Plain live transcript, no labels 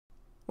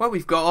Well,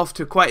 we've got off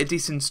to quite a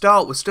decent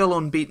start. We're still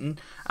unbeaten,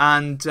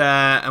 and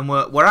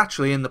we're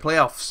actually in the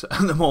playoffs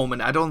at the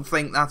moment. I don't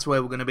think that's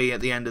where we're going to be at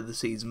the end of the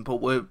season,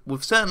 but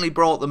we've certainly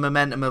brought the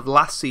momentum of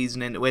last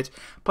season into it.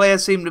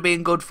 Players seem to be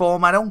in good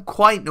form. I don't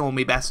quite know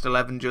my best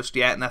 11 just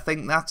yet, and I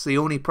think that's the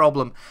only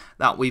problem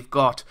that we've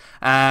got.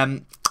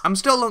 I'm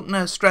still looking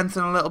to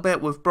strengthen a little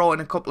bit. We've brought in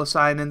a couple of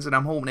signings, and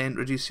I'm hoping to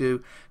introduce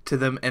you to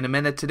them in a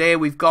minute. Today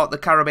we've got the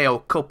Carabao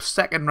Cup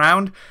second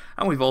round,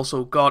 and we've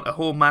also got a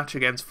home match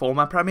against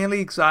former Premier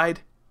League side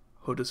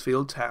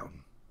Huddersfield Town.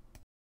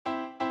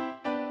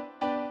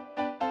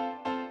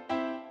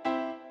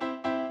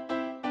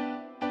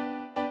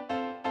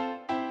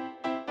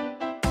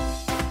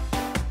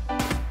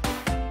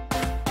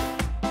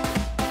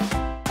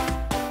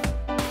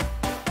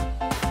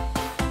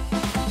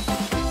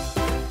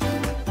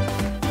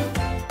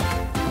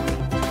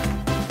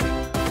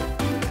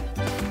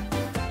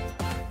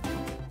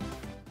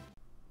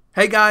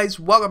 Hey guys,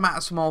 welcome back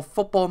to some more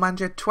Football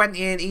Manager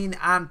 2018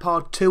 and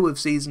part 2 of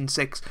Season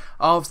 6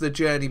 of the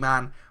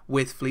Journeyman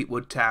with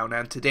Fleetwood Town.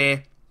 And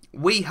today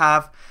we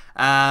have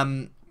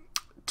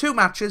 2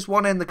 matches,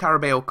 one in the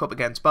Carabao Cup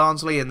against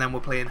Barnsley, and then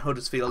we're playing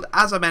Huddersfield.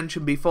 As I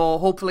mentioned before,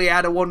 hopefully you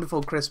had a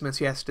wonderful Christmas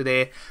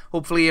yesterday.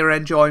 Hopefully you're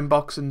enjoying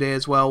Boxing Day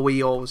as well.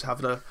 We always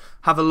have a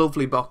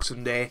lovely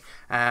Boxing Day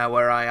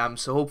where I am,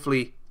 so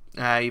hopefully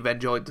you've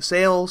enjoyed the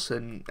sales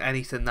and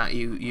anything that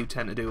you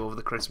tend to do over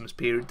the Christmas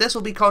period. This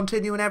will be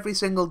continuing every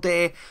single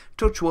day,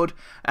 touch wood,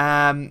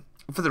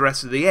 for the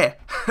rest of the year.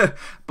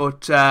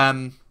 But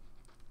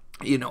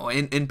you know,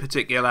 in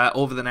particular,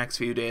 over the next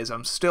few days,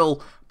 I'm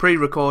still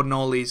pre-recording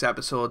all these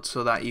episodes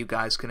so that you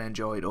guys can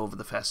enjoy it over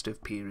the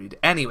festive period.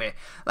 Anyway,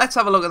 let's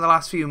have a look at the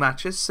last few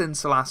matches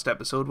since the last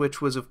episode,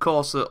 which was, of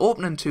course, the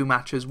opening 2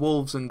 matches,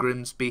 Wolves and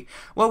Grimsby.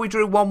 Well, we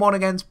drew 1-1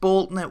 against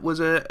Bolton. It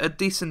was a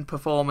decent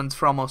performance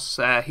from us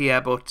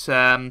here, but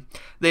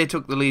they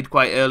took the lead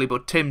quite early,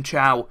 but Tim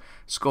Chow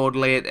scored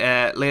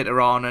later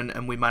on,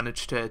 and we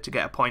managed to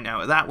get a point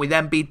out of that. We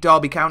then beat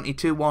Derby County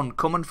 2-1,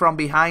 coming from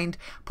behind.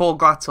 Paul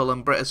Glatzel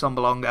and Britta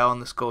Sombalonga on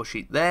the score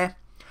sheet there.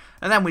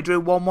 And then we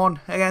drew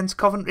 1-1 against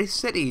Coventry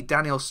City.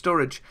 Daniel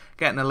Sturridge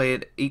getting a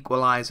late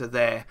equaliser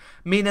there,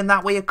 meaning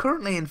that we are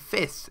currently in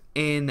 5th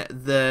in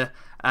the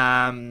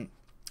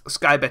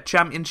Sky Bet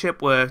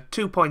Championship. We're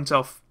 2 points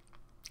off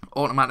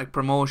automatic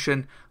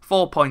promotion,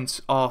 4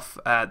 points off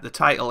the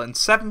title, and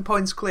 7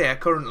 points clear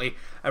currently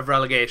of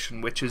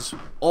relegation, which is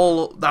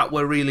all that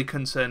we're really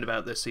concerned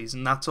about this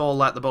season. That's all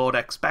that the board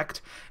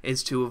expect,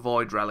 is to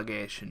avoid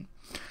relegation.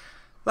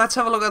 Let's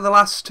have a look at the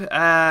last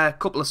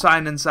couple of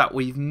signings that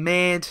we've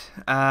made.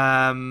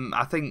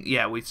 I think,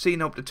 yeah, we've seen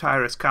up to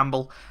Tyrus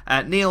Campbell.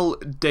 Neil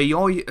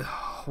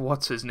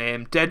what's his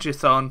name?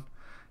 Dejethin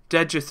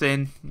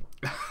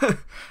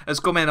has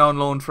come in on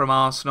loan from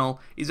Arsenal.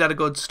 He's had a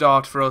good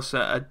start for us.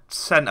 At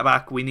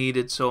centre-back, we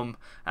needed some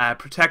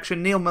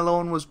protection. Neil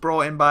Malone was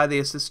brought in by the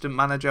assistant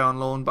manager on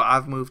loan, but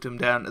I've moved him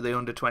down to the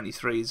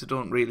under-23s. I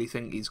don't really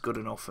think he's good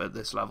enough at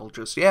this level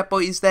just yet, but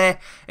he's there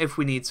if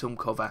we need some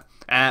cover.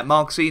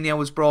 Mark Senior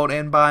was brought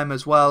in by him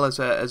as well as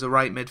a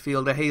right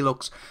midfielder. He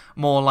looks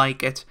more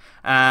like it.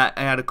 He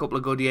had a couple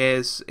of good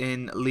years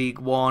in League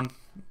One,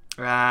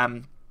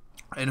 and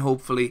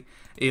hopefully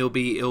he'll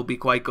be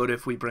quite good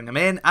if we bring him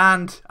in.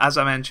 And as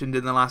I mentioned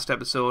in the last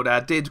episode, I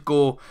did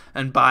go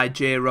and buy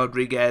Jay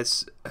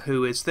Rodriguez,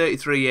 who is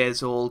 33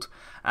 years old.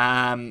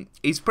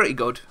 He's pretty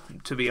good,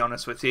 to be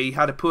honest with you. He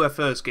had a poor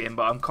first game,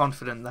 but I'm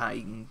confident that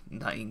he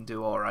can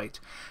do all right.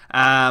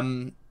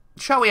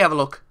 Shall we have a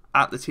look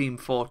at the team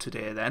for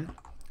today then?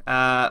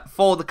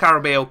 For the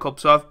Carabao Cup,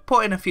 so I've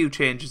put in a few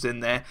changes in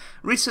there.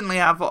 Recently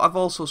I've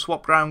also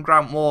swapped around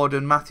Grant Ward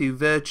and Matthew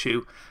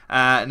Virtue,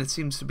 and it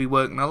seems to be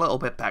working a little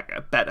bit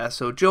better.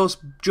 So Joe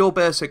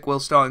Bursick will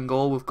start in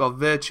goal. We've got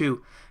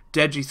Virtue,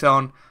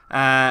 Dejethin,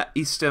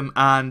 Eastham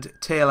and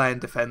Taylor in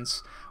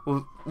defence.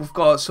 We've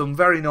got some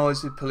very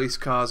noisy police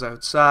cars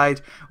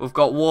outside. We've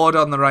got Ward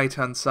on the right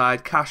hand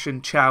side, Cash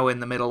and Chow in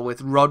the middle,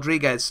 with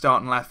Rodriguez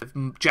starting left,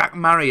 with Jack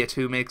Marriott,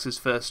 who makes his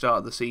first start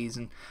of the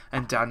season,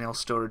 and Daniel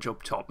Sturridge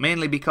up top.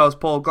 Mainly because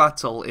Paul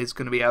Glatzel is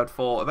going to be out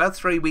for about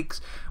 3 weeks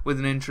with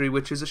an injury,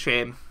 which is a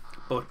shame.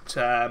 But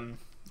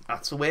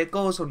that's the way it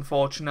goes,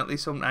 unfortunately.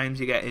 Sometimes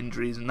you get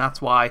injuries, and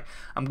that's why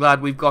I'm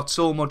glad we've got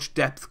so much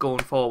depth going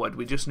forward.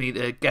 We just need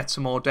to get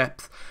some more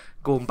depth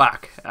going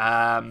back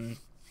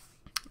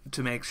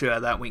to make sure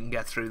that we can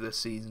get through this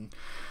season.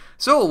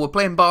 So we're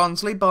playing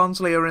Barnsley.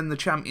 Barnsley are in the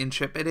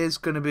Championship. It is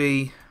going to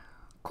be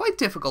quite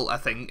difficult, I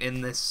think,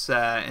 in this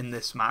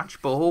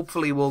match, but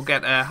hopefully we'll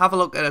get have a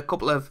look at a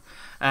couple of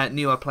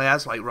newer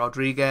players like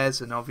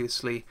Rodriguez and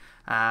obviously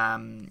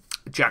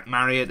Jack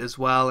Marriott as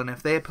well, and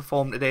if they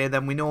perform today,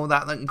 then we know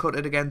that they can cut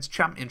it against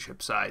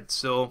Championship sides.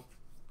 So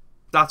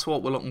that's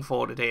what we're looking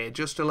for today,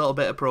 just a little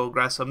bit of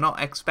progress. I'm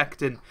not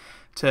expecting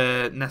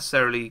to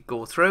necessarily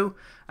go through.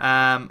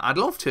 I'd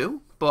love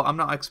to, but I'm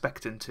not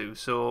expecting to,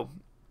 so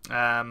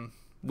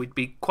we'd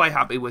be quite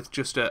happy with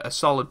just a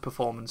solid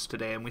performance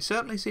today, and we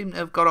certainly seem to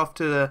have got off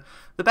to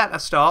the better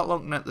start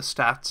looking at the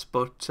stats,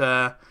 but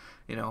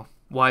you know,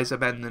 wiser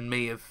men than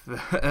me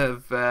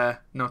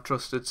have not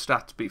trusted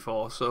stats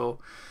before. So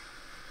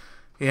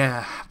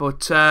yeah,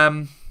 but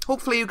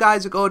hopefully you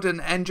guys are good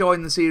and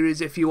enjoying the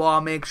series. If you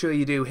are, make sure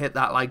you do hit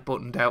that like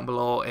button down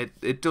below.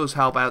 It does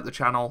help out the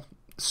channel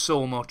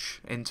so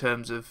much in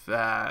terms of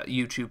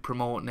YouTube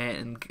promoting it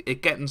and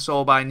it getting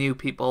saw by new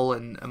people,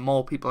 and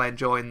more people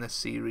enjoying this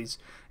series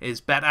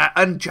is better.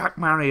 And Jack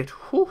Marriott,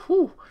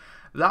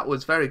 that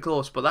was very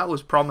close, but that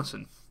was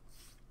promising.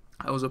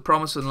 That was a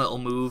promising little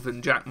move,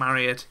 and Jack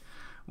Marriott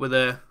with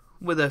a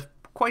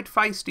quite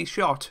feisty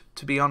shot,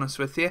 to be honest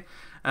with you.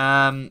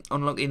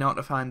 Unlucky not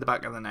to find the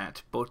back of the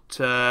net, but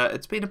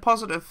it's been a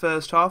positive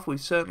first half. We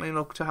certainly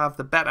look to have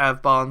the better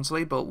of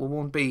Barnsley, but we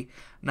won't be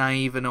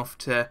naive enough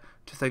to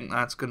think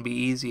that's going to be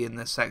easy in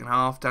this second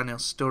half. Daniel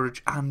Sturridge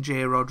and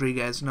Jay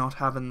Rodriguez not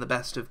having the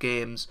best of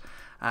games.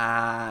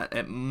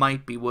 It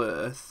might be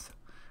worth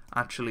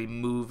actually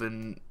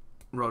moving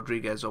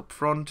Rodriguez up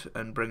front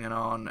and bringing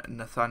on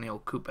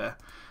Nathaniel Cooper.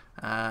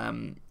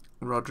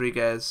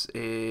 Rodriguez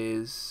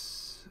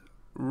is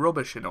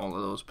rubbish in all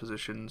of those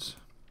positions.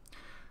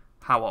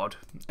 How odd.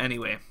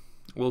 Anyway,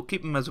 we'll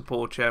keep him as a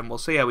poacher and we'll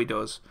see how he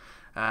does.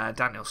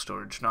 Daniel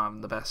Sturridge not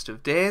having the best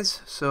of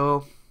days,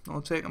 so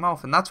I'll take him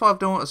off. And that's what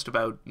I've noticed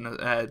about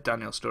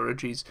Daniel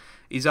Sturridge.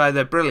 He's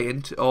either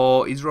brilliant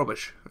or he's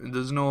rubbish.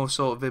 There's no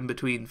sort of in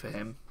between for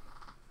him.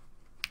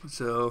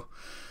 So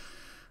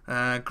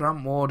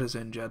Grant Ward is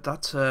injured.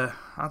 That's a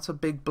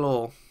big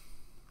blow.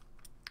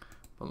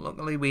 But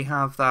luckily we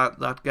have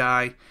that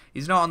guy.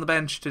 He's not on the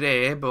bench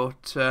today,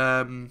 but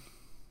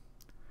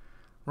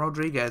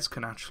Rodriguez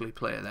can actually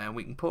play there.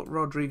 We can put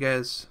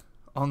Rodriguez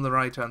on the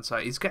right hand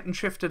side. He's getting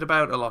shifted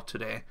about a lot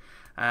today.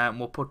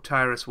 We'll put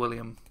Tyrus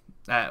William.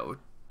 I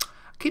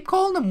keep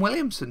calling him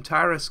Williamson.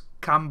 Tyrus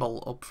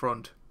Campbell up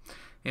front.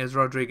 Here's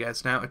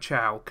Rodriguez now to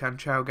Chow. Can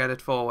Chow get it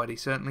forward? He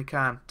certainly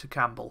can to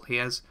Campbell. He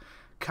has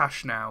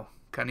Cash now.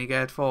 Can he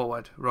get it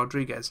forward?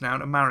 Rodriguez now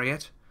to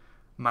Marriott.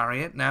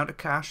 Marriott now to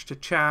Cash to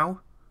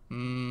Chow.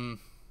 It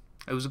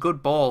was a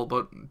good ball,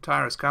 but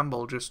Tyrus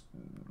Campbell just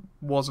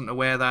wasn't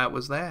aware that it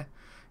was there.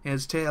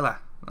 Here's Taylor.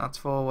 That's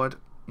forward.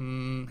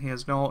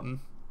 Here's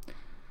Norton.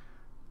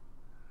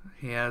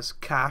 Here's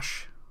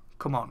Cash.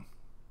 Come on.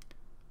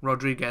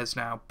 Rodriguez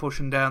now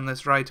pushing down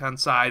this right hand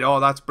side.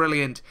 Oh, that's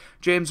brilliant.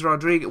 James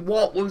Rodriguez.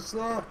 What was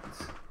that?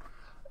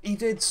 He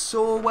did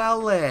so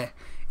well there.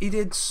 He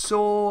did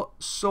so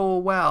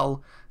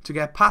well to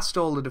get past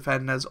all the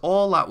defenders.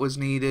 All that was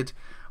needed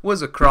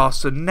was a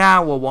cross, and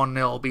now we're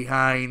 1-0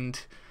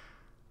 behind.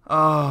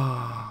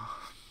 Oh.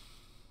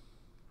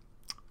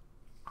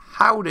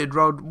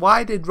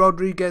 Why did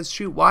Rodriguez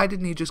shoot? Why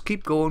didn't he just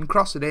keep going,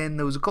 cross it in?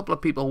 There was a couple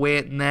of people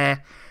waiting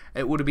there.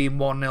 It would have been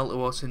 1-0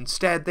 to us.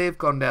 Instead, they've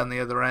gone down the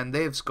other end.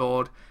 They've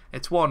scored.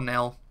 It's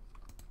 1-0.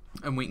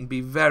 And we can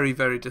be very,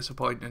 very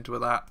disappointed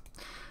with that.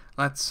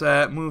 Let's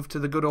move to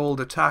the good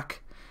old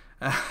attack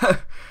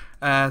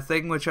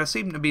thing, which I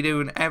seem to be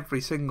doing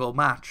every single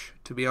match,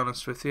 to be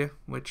honest with you.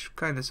 Which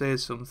kind of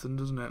says something,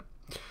 doesn't it?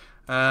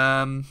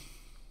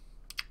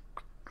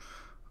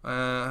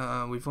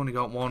 We've only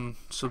got one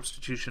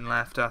substitution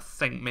left. I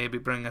think maybe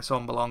bring a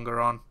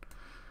Sombalonga on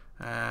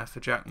for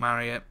Jack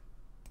Marriott.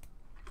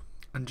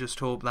 And just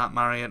hope that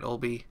Marriott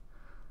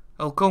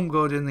will come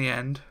good in the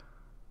end.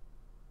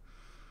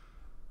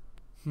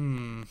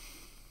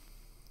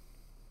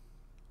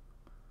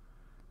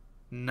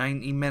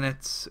 90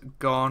 minutes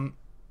gone.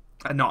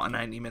 Not a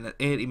 90 minute,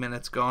 80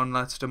 minutes gone.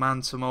 Let's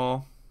demand some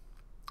more.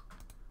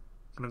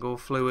 Gonna go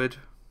fluid.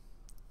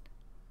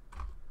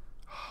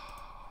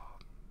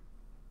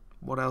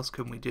 What else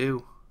can we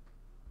do?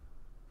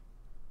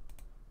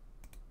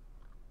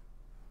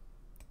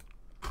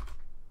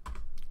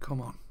 Come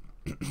on.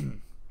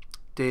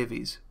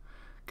 Davies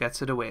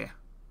gets it away.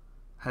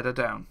 Header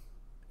down.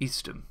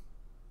 Easton.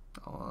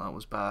 Oh, that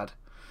was bad.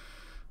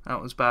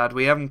 That was bad.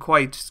 We haven't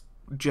quite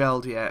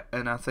gelled yet,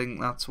 and I think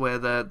that's where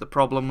the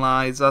problem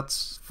lies.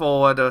 That's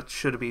forward. It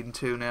should have been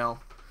 2-0.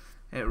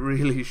 It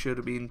really should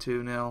have been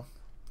 2-0.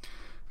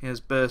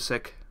 Here's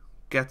Bursick.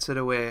 Gets it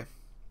away.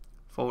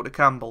 Forward to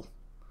Campbell.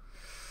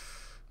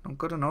 Not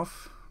good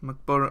enough.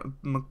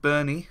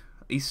 McBurney.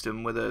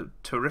 Easton with a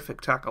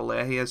terrific tackle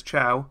there. Here's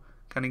Chow.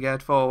 Can he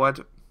get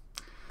forward?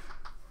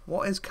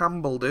 What is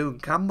Campbell doing?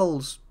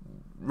 Campbell's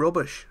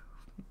rubbish.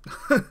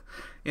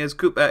 Here's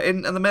Cooper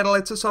into the middle.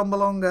 It's a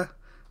Sombalonga.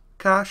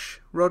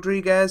 Cash.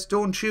 Rodriguez.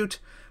 Don't shoot.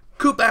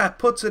 Cooper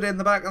puts it in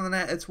the back of the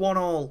net. It's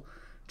 1-1.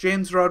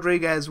 James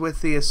Rodriguez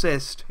with the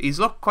assist. He's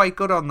looked quite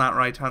good on that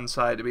right hand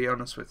side, to be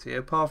honest with you.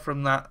 Apart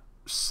from that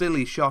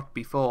silly shot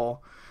before.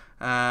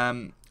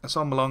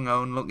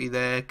 Sombalonga unlucky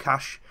there.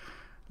 Cash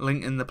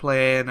linking the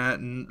play, and a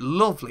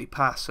lovely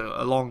pass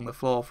along the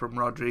floor from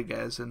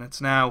Rodriguez, and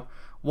it's now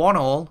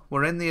 1-1.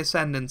 We're in the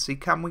ascendancy.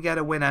 Can we get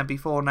a winner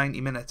before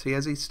 90 minutes?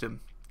 Here's Easton.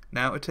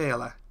 Now to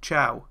Taylor.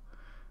 Chow.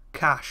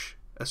 Cash.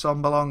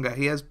 Sombalonga.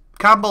 Here's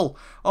Campbell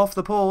off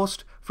the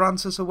post.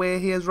 Francis away.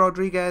 Here's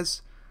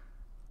Rodriguez.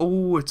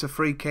 Oh, it's a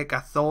free kick. I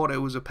thought it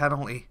was a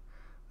penalty.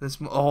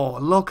 Oh,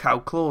 look how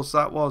close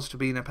that was to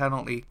being a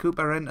penalty.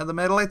 Cooper into the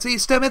middle. It's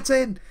Easton. It's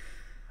in.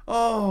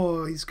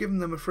 Oh, he's given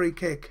them a free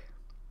kick.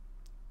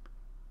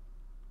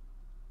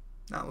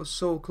 That was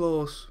so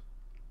close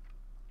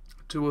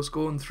to us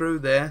going through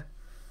there.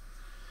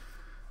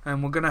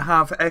 And we're going to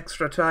have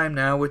extra time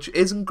now, which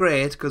isn't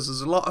great because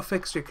there's a lot of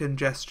fixture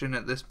congestion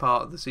at this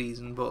part of the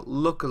season. But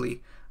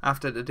luckily,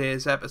 after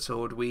today's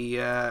episode, we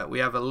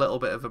have a little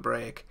bit of a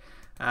break.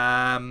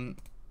 Come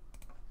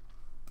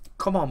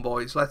on,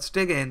 boys, let's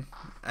dig in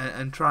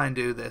and try and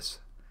do this.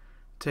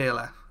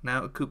 Taylor,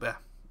 now to Cooper.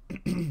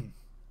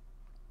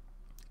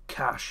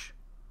 Cash,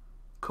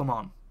 come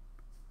on.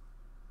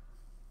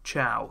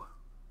 Chow.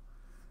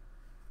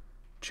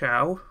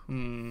 Chow?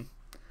 I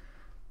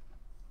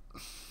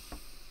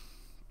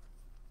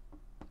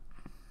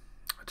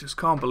just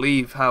can't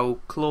believe how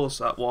close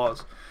that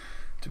was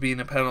to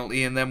being a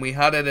penalty, and then we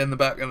had it in the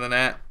back of the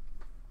net.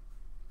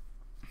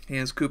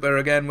 Here's Cooper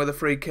again with a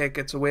free kick.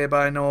 It's away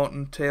by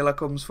Norton. Taylor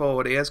comes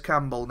forward. Here's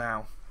Campbell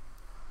now.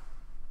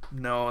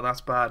 No,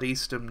 that's bad.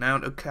 Eastham now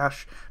to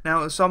Cash.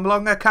 Now to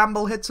Somblonga.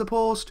 Campbell hits the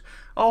post.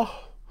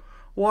 Oh,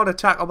 what a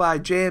tackle by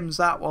James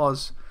that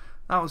was.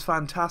 That was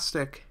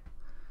fantastic.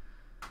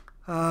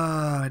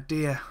 Ah,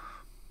 dear.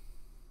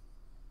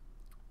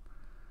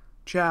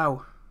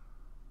 Chow.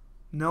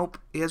 Nope.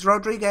 Here's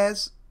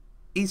Rodriguez.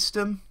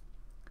 Eastham.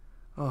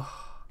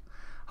 Oh.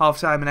 Half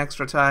time and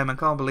extra time. I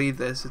can't believe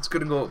this. It's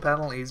going to go to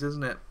penalties,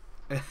 isn't it?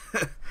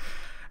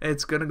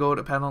 It's going to go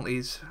to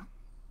penalties.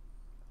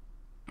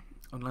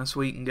 Unless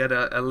we can get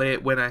a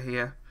late winner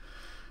here.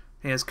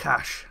 Here's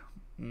Cash.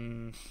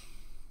 10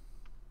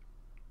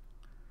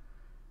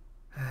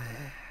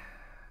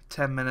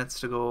 minutes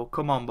to go.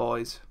 Come on,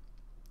 boys.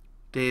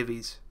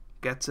 Davies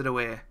gets it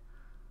away.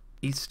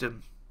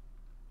 Eastham.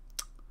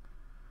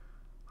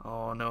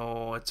 Oh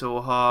no, it's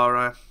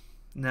O'Hara.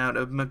 Now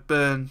to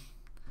McBurn.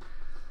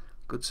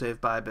 Good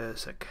save by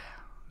Bursick.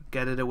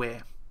 Get it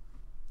away.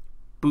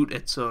 Boot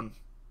it, son.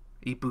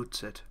 He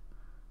boots it.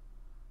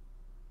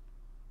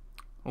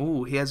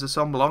 Oh, he has a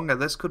Somblonga.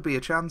 This could be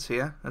a chance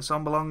here. A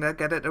Somblonga.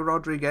 Get it to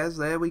Rodriguez.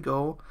 There we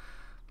go.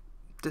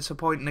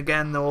 Disappointing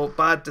again, though.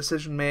 Bad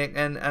decision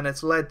making, and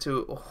it's led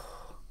to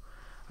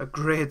a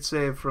great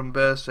save from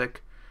Bursick,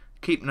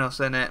 keeping us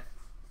in it.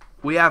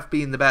 We have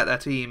been the better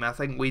team. I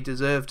think we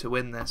deserve to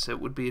win this. It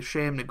would be a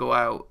shame to go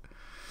out.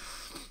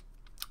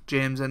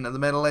 James into the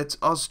middle. It's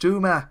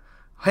Oztuma.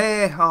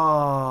 Hey,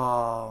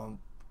 oh,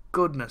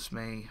 goodness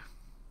me.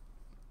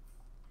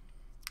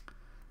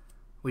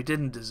 We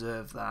didn't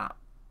deserve that.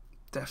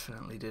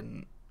 Definitely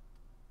didn't.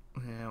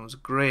 Yeah, it was a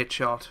great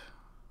shot.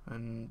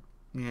 And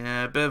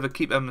yeah, a bit of a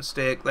keeper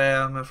mistake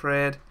there, I'm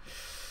afraid.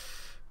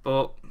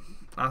 But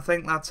I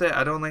think that's it.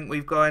 I don't think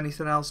we've got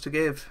anything else to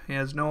give.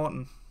 Here's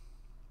Norton.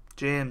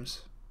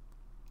 James.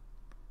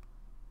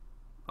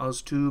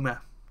 Oztuma.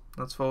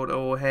 That's forward to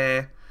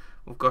O'Hare.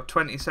 We've got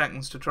 20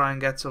 seconds to try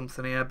and get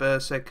something here.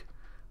 Bursick.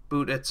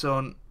 Boot it,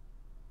 son.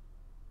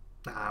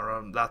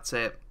 That's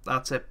it.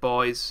 That's it,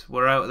 boys.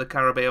 We're out of the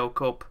Carabao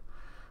Cup.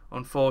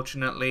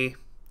 Unfortunately.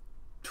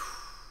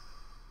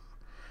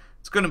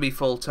 It's going to be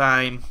full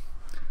time.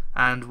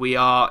 And we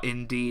are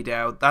indeed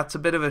out. That's a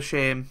bit of a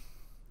shame,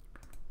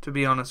 to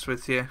be honest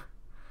with you.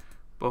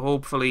 But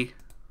hopefully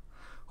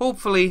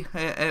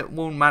it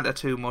won't matter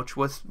too much.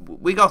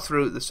 We got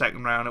through the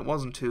second round. It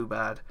wasn't too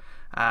bad.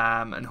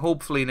 And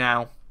hopefully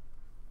now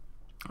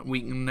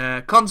we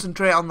can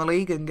concentrate on the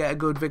league and get a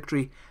good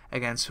victory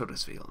against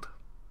Huddersfield.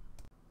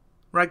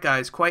 Right,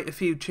 guys, quite a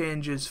few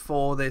changes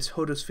for this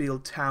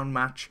Huddersfield Town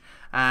match.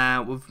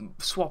 We've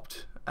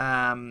swapped...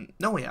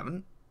 no, we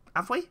haven't.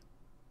 Have we?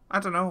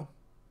 I don't know.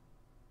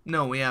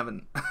 No, we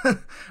haven't.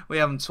 We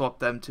haven't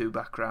swapped them two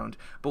background.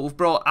 But we've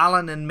brought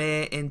Allen and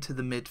May into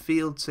the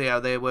midfield, see how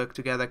they work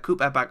together.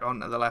 Cooper back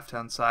onto the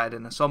left-hand side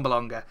in a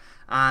Sombolonga.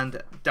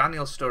 And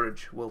Daniel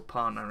Sturridge will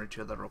partner each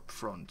other up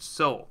front.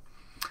 So,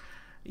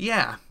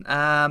 yeah,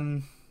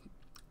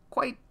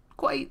 quite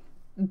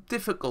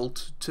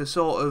difficult to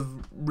sort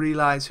of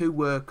realise who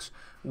works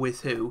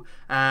with who.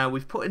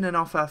 We've put in an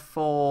offer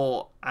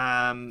for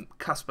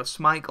Kasper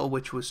Schmeichel,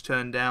 which was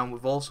turned down.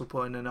 We've also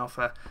put in an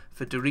offer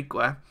for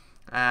Duriqua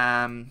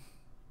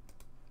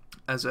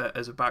as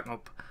a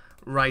backup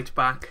right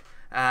back,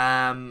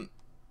 and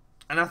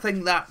I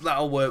think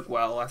that'll work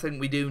well. I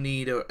think we do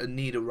need a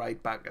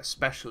right back, a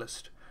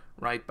specialist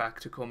right back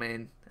to come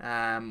in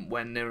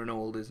when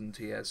Nirenhold isn't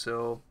here.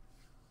 So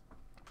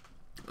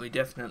we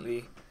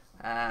definitely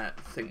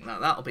think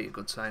that'll be a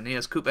good sign.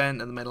 Here's Cooper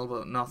into the middle,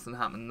 but nothing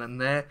happened in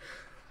there.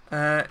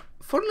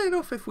 Funnily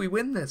enough, if we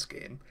win this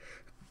game,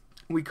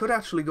 we could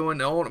actually go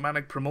into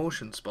automatic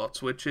promotion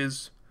spots, which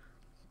is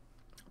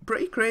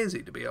pretty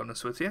crazy, to be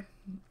honest with you.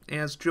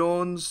 Here's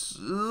Jones.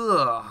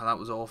 Ugh, that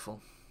was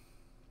awful.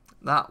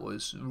 That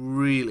was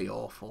really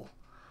awful.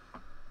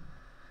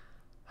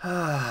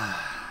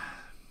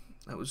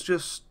 It was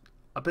just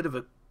a bit of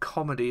a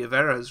comedy of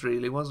errors,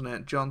 really, wasn't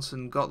it?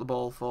 Johnson got the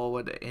ball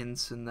forward to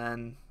Ince and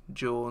then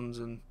Jones,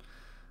 and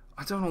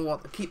I don't know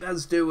what the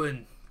keeper's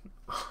doing.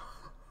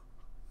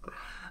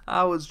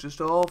 That was just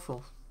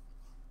awful.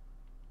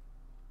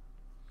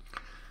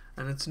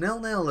 And it's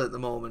 0-0 at the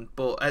moment,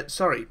 but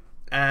sorry,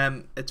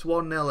 It's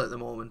 1-0 at the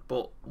moment,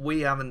 but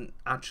we haven't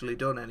actually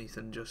done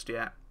anything just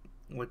yet,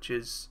 which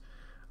is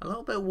a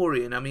little bit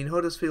worrying. I mean,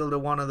 Huddersfield are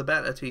one of the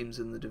better teams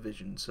in the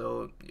division,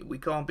 so we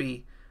can't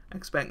be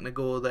expecting to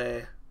go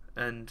there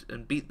and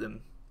beat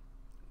them,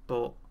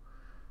 but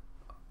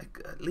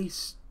at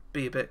least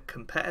be a bit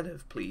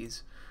competitive,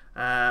 please.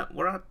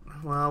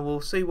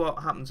 We'll see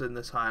what happens in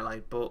this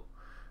highlight, but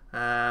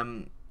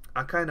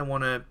I kind of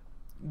want to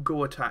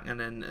go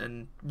attacking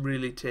and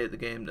really take the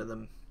game to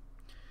them.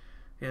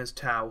 Here's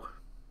Tau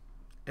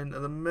into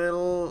the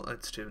middle.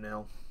 It's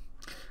 2-0.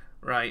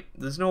 Right,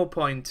 there's no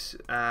point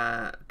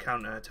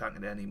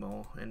counter-attacking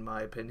anymore, in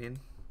my opinion.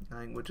 I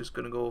think we're just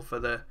going to go for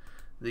the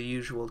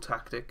usual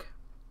tactic.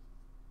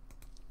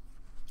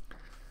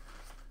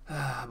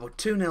 But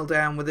 2-0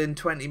 down within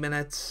 20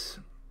 minutes.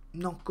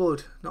 Not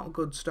good. Not a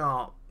good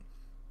start.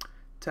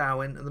 Tau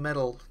into the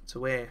middle. It's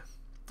away.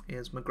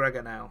 Here's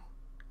McGregor now.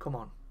 Come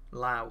on.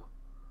 Lau.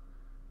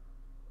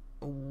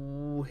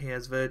 Ooh,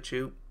 here's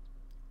Virtue.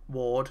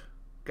 Ward.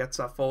 Gets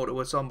that forward to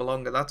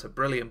Assombalonga. That's a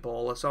brilliant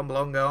ball.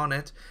 Assombalonga on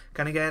it.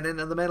 Can he get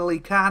into the middle? He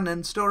can.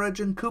 And Sturridge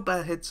and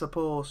Cooper hits a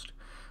post.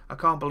 I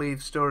can't believe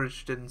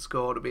Sturridge didn't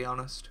score, to be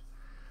honest.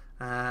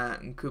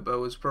 And Cooper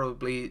was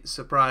probably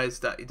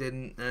surprised that he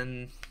didn't.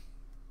 And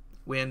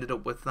we ended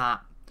up with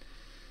that.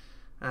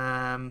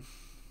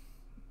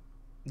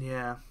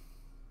 Yeah.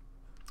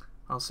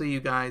 I'll see you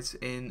guys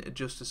in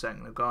just a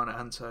second. I've got to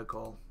answer a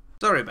call.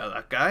 Sorry about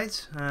that,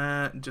 guys.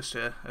 Just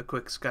a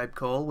quick Skype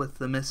call with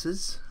the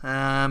missus.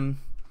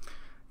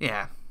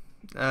 Yeah.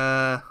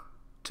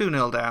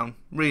 2-0 down.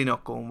 Really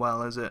not going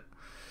well, is it?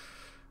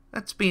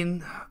 It's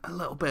been a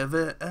little bit of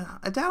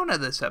a downer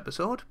this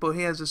episode. But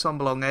here's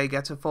Assombalonga.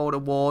 Gets a forward to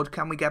Ward.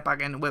 Can we get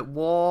back into it?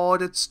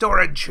 Ward. It's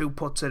Sturridge who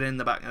puts it in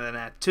the back of the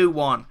net.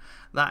 2-1.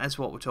 That is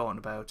what we're talking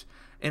about.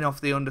 In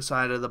off the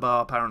underside of the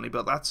bar, apparently.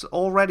 But that's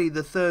already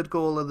the third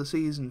goal of the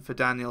season for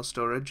Daniel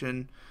Sturridge.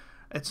 And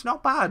it's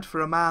not bad for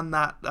a man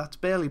that's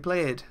barely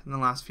played in the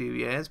last few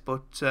years.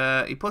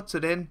 But he puts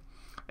it in.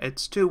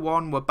 It's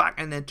 2-1. We're back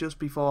in it just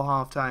before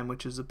half-time,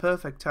 which is the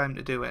perfect time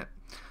to do it.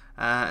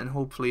 And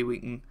hopefully we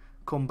can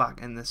come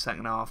back in the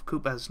second half.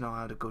 Cooper's not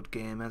had a good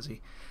game, has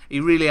he? He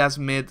really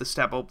hasn't made the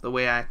step up the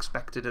way I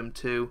expected him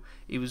to.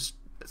 He was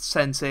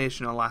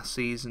sensational last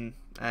season,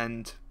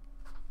 and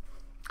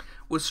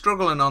we're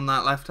struggling on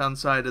that left-hand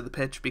side of the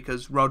pitch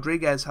because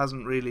Rodriguez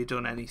hasn't really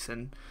done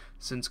anything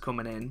since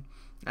coming in.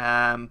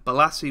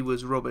 Balassi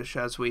was rubbish,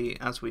 as we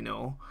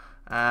know.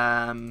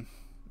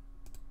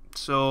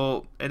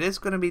 So it is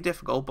going to be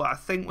difficult, but I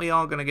think we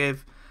are going to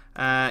give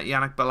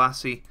Yannick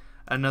Balassi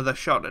another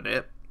shot at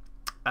it.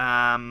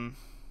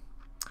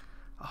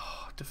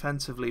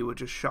 Defensively, we're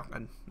just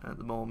shocking at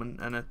the moment,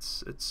 and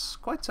it's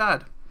quite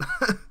sad.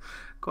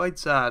 Quite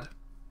sad.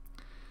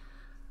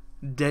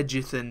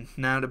 Dejethan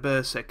now to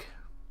Bursic.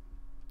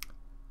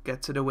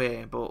 Gets it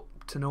away, but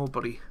to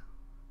nobody.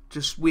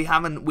 Just we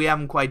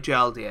haven't quite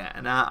gelled yet,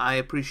 and I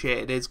appreciate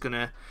it is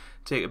gonna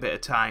take a bit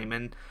of time.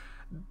 And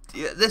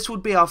this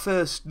would be our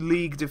first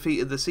league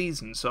defeat of the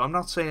season, so I'm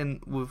not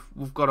saying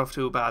we've got off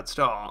to a bad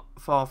start.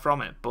 Far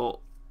from it, but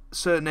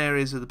certain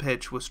areas of the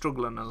pitch were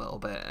struggling a little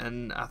bit,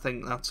 and I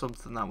think that's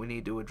something that we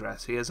need to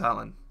address. Here's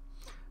Allen.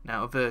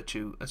 Now to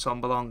Virtue.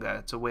 Assombalonga.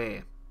 It's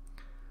away.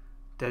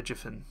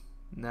 Dejethan.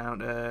 Now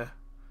to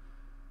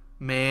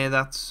May.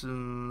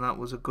 That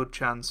was a good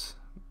chance.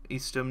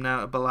 Eastham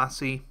now to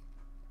Balassi.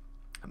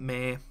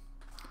 May.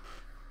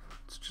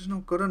 It's just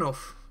not good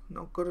enough.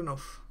 Not good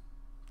enough.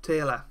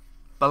 Taylor.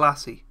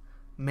 Balassi.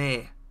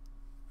 May.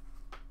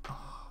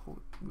 Oh,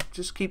 we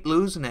just keep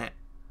losing it.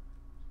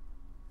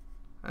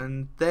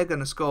 And they're going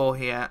to score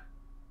here.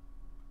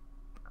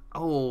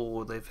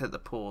 Oh, they've hit the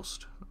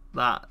post.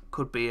 That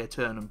could be a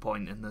turning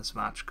point in this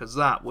match, because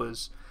that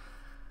was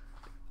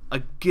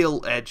a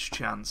gilt-edged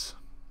chance.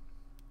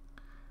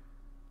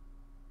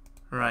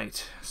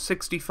 Right,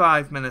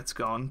 65 minutes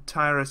gone.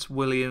 Tyrus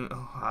William...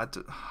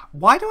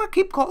 why do I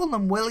keep calling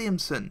them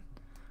Williamson?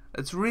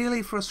 It's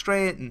really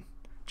frustrating.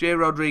 Jay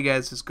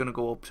Rodriguez is going to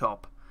go up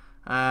top.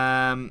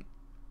 We're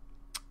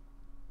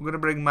going to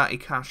bring Matty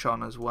Cash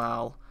on as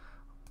well.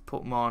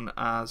 Put him on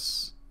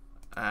as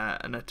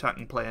an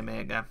attacking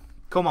playmaker.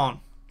 Come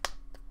on.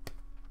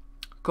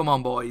 Come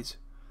on, boys.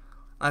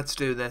 Let's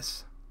do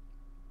this.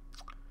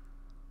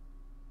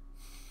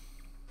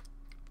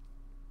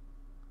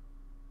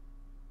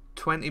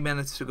 $20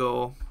 minutes to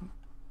go.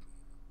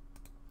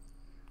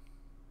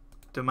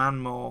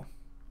 Demand more.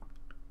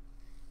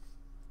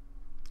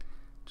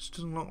 Just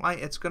doesn't look like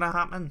it's going to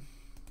happen.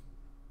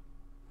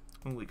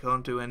 Oh, we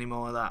can't do any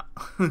more of that.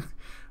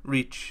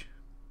 Reach.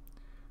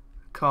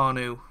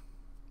 Carnu.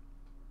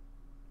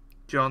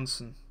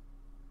 Johnson.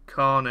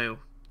 Carnu.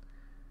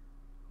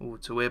 Oh,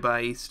 it's away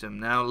by Eastham.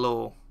 Now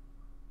low.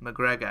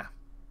 McGregor.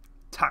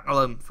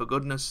 Tackle him, for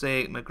goodness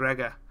sake,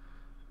 McGregor.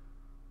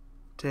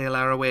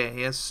 Taylor away.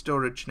 Here's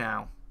Sturridge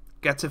now.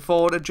 Gets it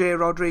forward to Jay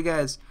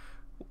Rodriguez.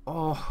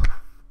 Oh.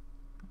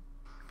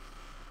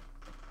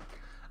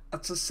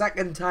 That's the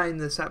second time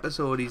this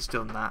episode he's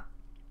done that.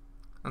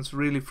 That's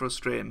really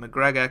frustrating.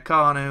 McGregor,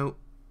 Carnu.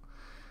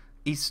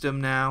 Eastham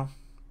now.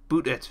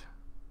 Boot it.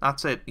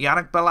 That's it.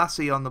 Yannick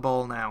Bolasie on the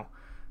ball now.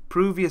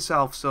 Prove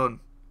yourself, son.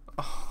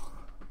 Oh.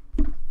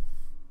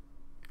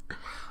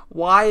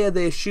 Why are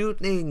they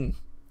shooting?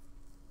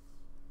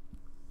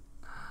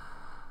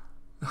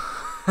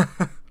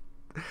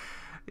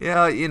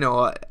 Yeah, you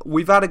know,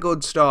 we've had a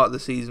good start of the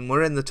season.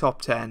 We're in the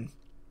top 10.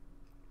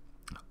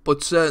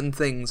 But certain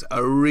things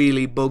are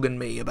really bugging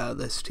me about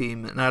this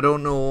team, and I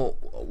don't know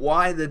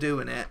why they're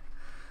doing it.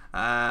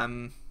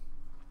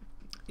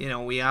 You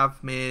know, we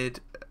have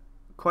made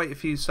quite a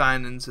few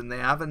signings, and they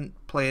haven't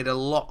played a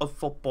lot of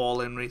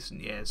football in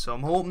recent years. So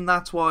I'm hoping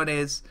that's what it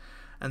is,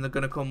 and they're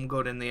going to come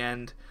good in the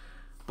end.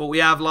 But we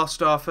have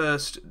lost our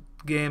first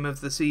game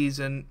of the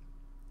season,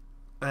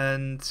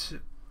 and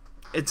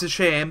it's a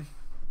shame.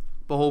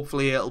 But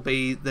hopefully it'll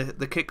be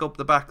the kick up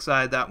the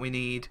backside that we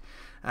need.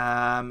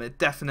 It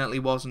definitely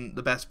wasn't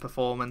the best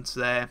performance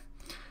there,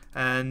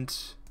 and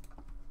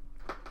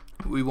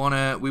we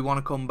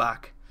wanna come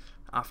back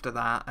after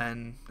that,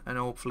 and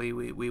hopefully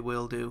we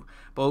will do.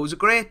 But it was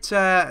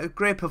a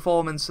great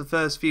performance the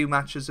first few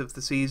matches of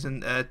the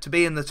season. To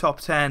be in the top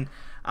 10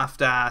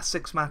 after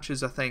 6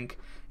 matches, I think,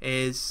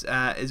 is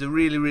a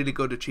really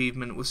good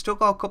achievement. We've still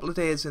got a couple of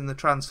days in the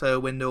transfer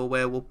window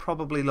where we'll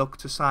probably look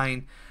to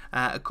sign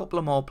a couple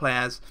of more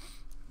players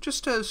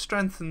just to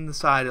strengthen the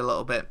side a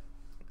little bit.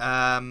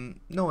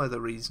 No other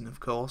reason, of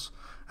course.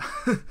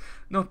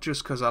 Not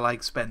just because I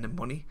like spending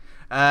money.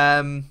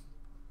 And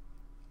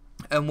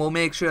we'll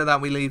make sure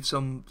that we leave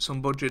some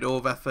budget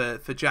over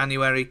for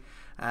January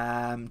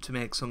to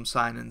make some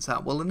signings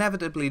that we'll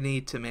inevitably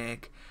need to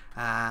make.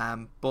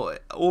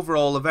 But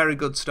overall, a very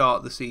good start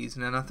of the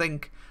season, and I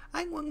think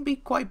we can be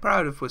quite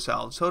proud of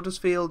ourselves.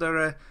 Huddersfield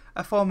are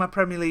a former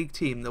Premier League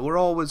team that were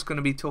always going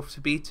to be tough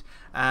to beat,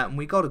 and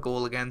we got a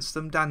goal against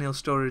them. Daniel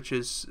Sturridge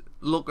is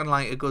looking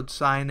like a good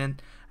signing.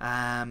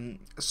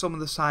 Some of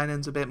the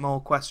signings a bit more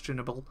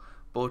questionable,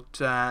 but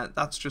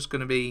that's just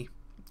going to be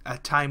a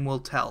time will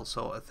tell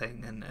sort of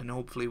thing, and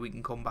hopefully we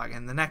can come back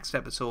in the next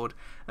episode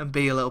and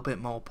be a little bit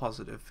more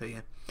positive for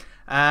you.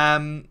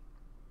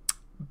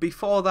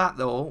 Before that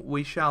though,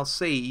 we shall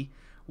see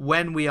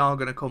when we are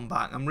going to come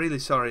back. I'm really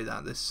sorry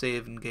that this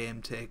saving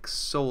game takes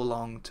so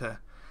long to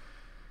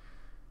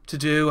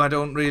do. I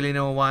don't really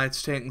know why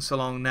it's taking so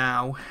long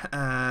now,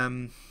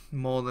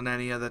 more than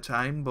any other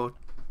time, but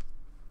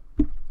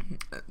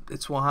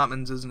it's what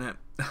happens, isn't it?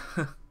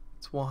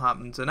 It's what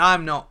happens, and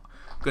I'm not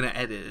going to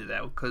edit it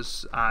out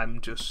because I'm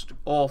just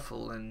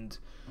awful and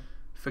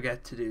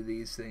forget to do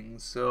these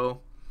things.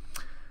 So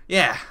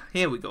yeah,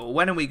 here we go.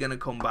 When are we going to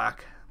come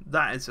back?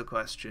 That is the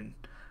question.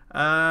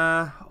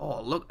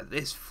 Oh, look at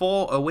this.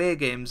 4 away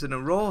games in a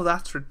row.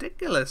 That's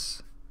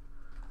ridiculous.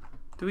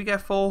 Do we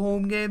get 4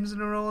 home games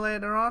in a row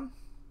later on?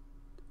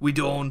 We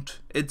don't.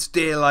 It's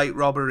daylight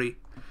robbery.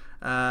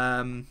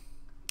 Oh,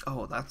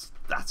 that's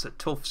a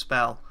tough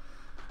spell.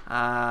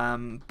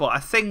 But I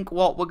think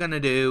what we're going to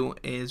do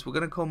is we're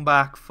going to come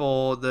back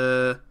for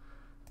the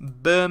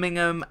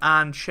Birmingham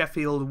and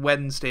Sheffield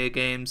Wednesday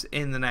games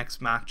in the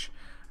next match,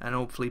 and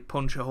hopefully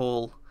punch a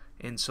hole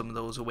in some of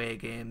those away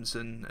games,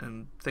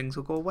 and things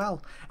will go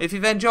well. If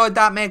you've enjoyed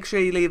that, make sure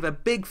you leave a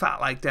big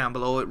fat like down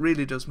below. It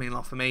really does mean a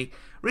lot for me.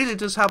 Really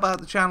does help out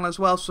the channel as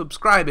well.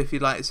 Subscribe if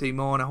you'd like to see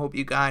more, and I hope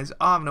you guys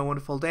are having a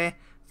wonderful day.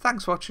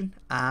 Thanks for watching,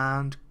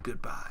 and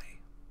goodbye.